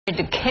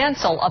to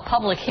cancel a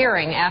public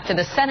hearing after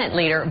the Senate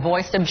leader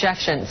voiced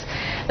objections.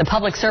 The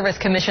Public Service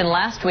Commission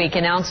last week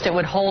announced it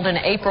would hold an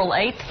April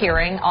 8th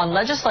hearing on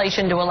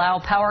legislation to allow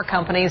power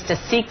companies to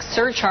seek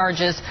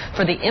surcharges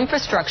for the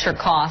infrastructure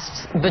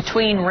costs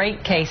between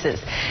rate cases.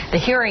 The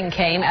hearing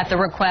came at the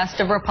request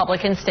of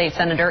Republican State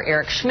Senator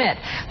Eric Schmitt,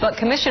 but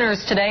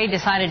commissioners today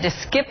decided to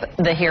skip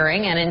the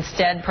hearing and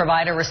instead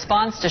provide a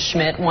response to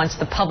Schmitt once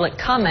the public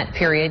comment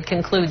period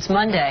concludes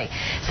Monday.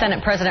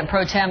 Senate President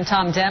Pro Tem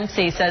Tom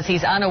Dempsey says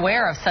he's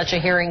unaware of such a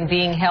hearing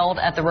being held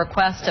at the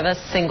request of a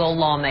single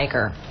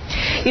lawmaker.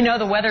 You know,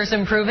 the weather's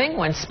improving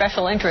when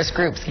special interest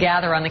groups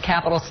gather on the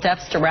Capitol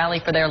steps to rally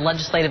for their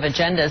legislative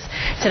agendas.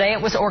 Today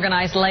it was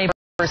organized labor.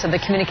 Members of the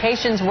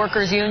Communications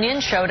Workers Union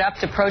showed up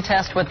to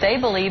protest what they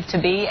believe to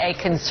be a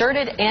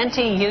concerted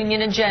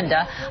anti-union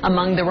agenda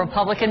among the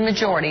Republican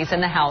majorities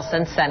in the House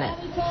and Senate.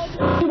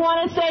 We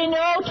want to say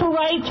no to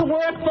right to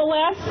work for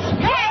less.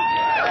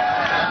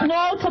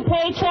 No to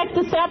paycheck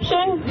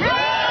deception.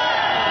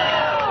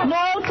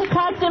 No to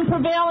cuts in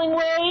prevailing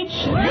wage.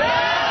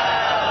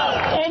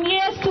 And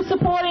yes to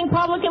supporting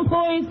public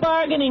employees'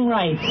 bargaining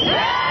rights.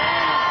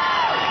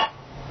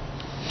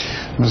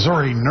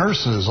 Missouri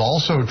nurses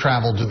also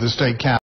traveled to the state capitol.